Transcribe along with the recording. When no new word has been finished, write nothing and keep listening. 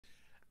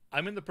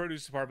I'm in the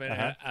produce department,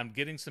 and I'm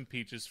getting some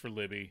peaches for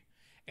Libby,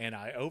 and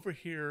I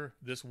overhear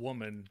this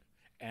woman,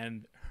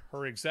 and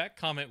her exact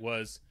comment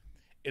was,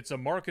 "It's a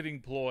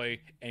marketing ploy,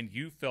 and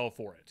you fell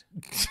for it."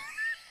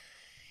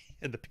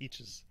 And the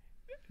peaches.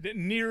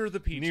 Near the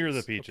peaches. Near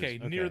the peaches. Okay,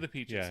 near the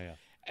peaches. Yeah.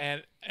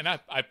 And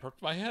I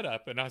perked my head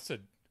up, and I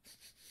said,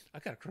 I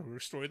got a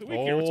Kroger story of the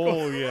week here. What's going on?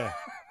 Oh, yeah.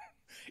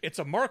 It's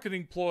a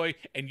marketing ploy,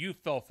 and you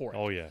fell for it.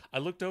 Oh, yeah. I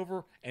looked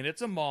over, and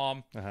it's a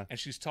mom, and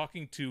she's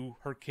talking to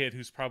her kid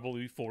who's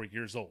probably 4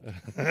 years old.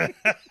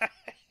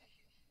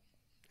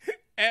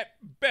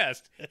 At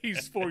best,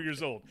 he's 4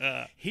 years old.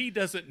 He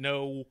doesn't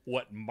know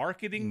what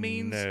marketing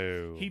means.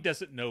 No. He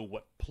doesn't know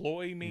what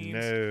ploy means.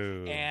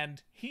 No.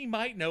 And he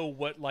might know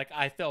what, like,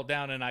 I fell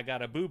down and I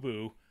got a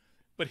boo-boo,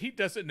 but he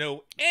doesn't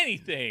know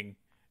anything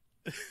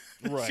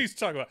Right. she's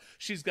talking about.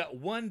 She's got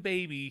one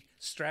baby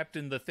strapped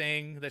in the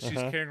thing that she's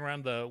carrying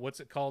around, the, what's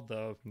it called?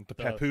 The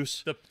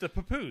papoose? The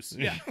papoose,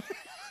 yeah.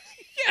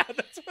 Yeah,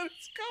 that's what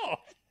it's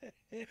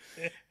called.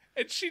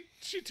 And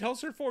she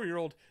tells her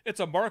 4-year-old, it's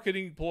a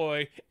marketing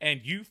ploy,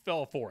 and you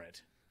fell for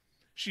it.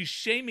 She's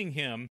shaming him